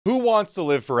Who wants to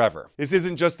live forever? This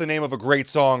isn't just the name of a great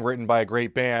song written by a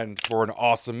great band for an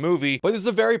awesome movie, but this is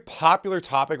a very popular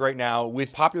topic right now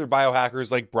with popular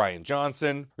biohackers like Brian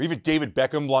Johnson, or even David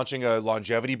Beckham launching a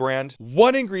longevity brand.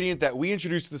 One ingredient that we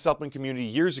introduced to the supplement community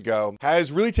years ago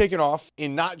has really taken off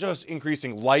in not just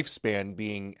increasing lifespan,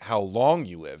 being how long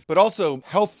you live, but also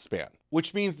health span,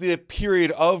 which means the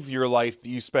period of your life that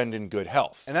you spend in good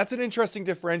health. And that's an interesting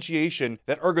differentiation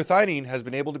that ergothioneine has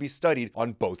been able to be studied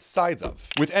on both sides of.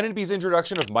 With NNB's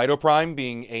introduction of MitoPrime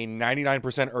being a 99%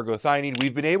 ergothioneine,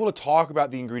 we've been able to talk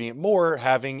about the ingredient more,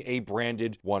 having a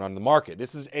branded one on the market.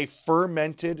 This is a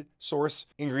fermented source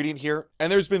ingredient here,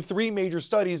 and there's been 3 major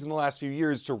studies in the last few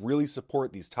years to really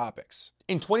support these topics.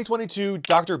 In 2022,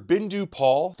 Dr. Bindu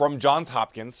Paul from Johns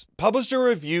Hopkins published a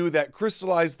review that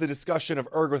crystallized the discussion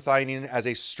of ergothioneine as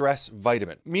a stress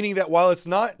vitamin, meaning that while it's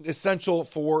not essential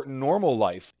for normal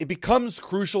life, it becomes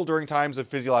crucial during times of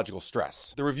physiological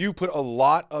stress. The review put a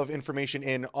lot of information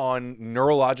in on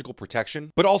neurological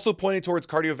protection, but also pointed towards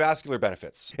cardiovascular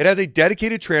benefits. It has a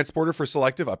dedicated transporter for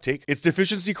selective uptake. Its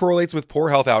deficiency correlates with poor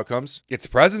health outcomes. Its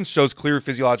presence shows clear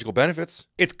physiological benefits.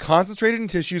 It's concentrated in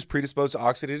tissues predisposed to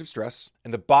oxidative stress,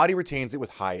 and the body retains it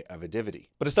with high avidity.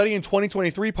 But a study in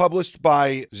 2023 published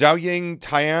by Xiaoying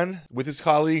Tian with his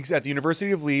colleagues at the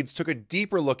University of Leeds took a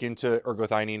deeper look into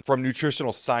ergothioneine from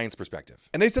nutritional science perspective.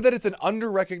 And they said that it's an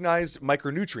under-recognized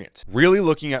micronutrient, really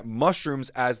looking at mushrooms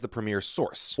as the premier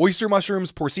source. Oyster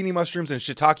mushrooms, porcini mushrooms, and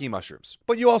shiitake mushrooms.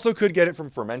 But you also could get it from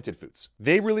fermented foods.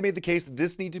 They really made the case that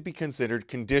this needed to be considered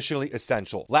conditionally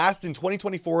essential. Last, in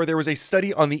 2024, there was a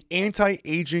study on the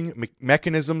anti-aging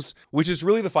mechanisms, which is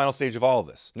really the final stage of all of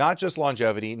this. Not just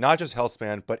longevity, not just health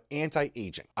span, but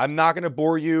anti-aging. I'm not going to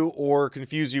bore you or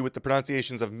confuse you with the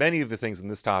pronunciations of many of the things in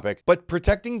this topic, but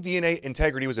protecting DNA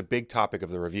integrity was a big topic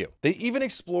of the review. They even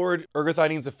explored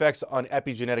ergothionine's effects on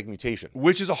epigenetic mutation,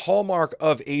 which is a hallmark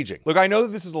of aging. Look, I know that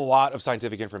this is a lot of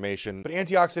scientific information, but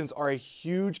antioxidants are a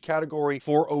huge category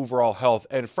for overall health,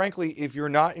 and frankly, if you're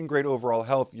not in great overall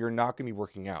health, you're not going to be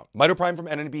working out. MitoPrime from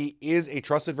NNB is a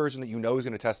trusted version that you know is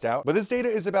going to test out, but this data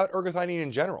is about ergothioneine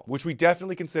in general, which we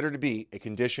definitely consider to be a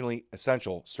conditionally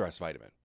essential stress vitamin.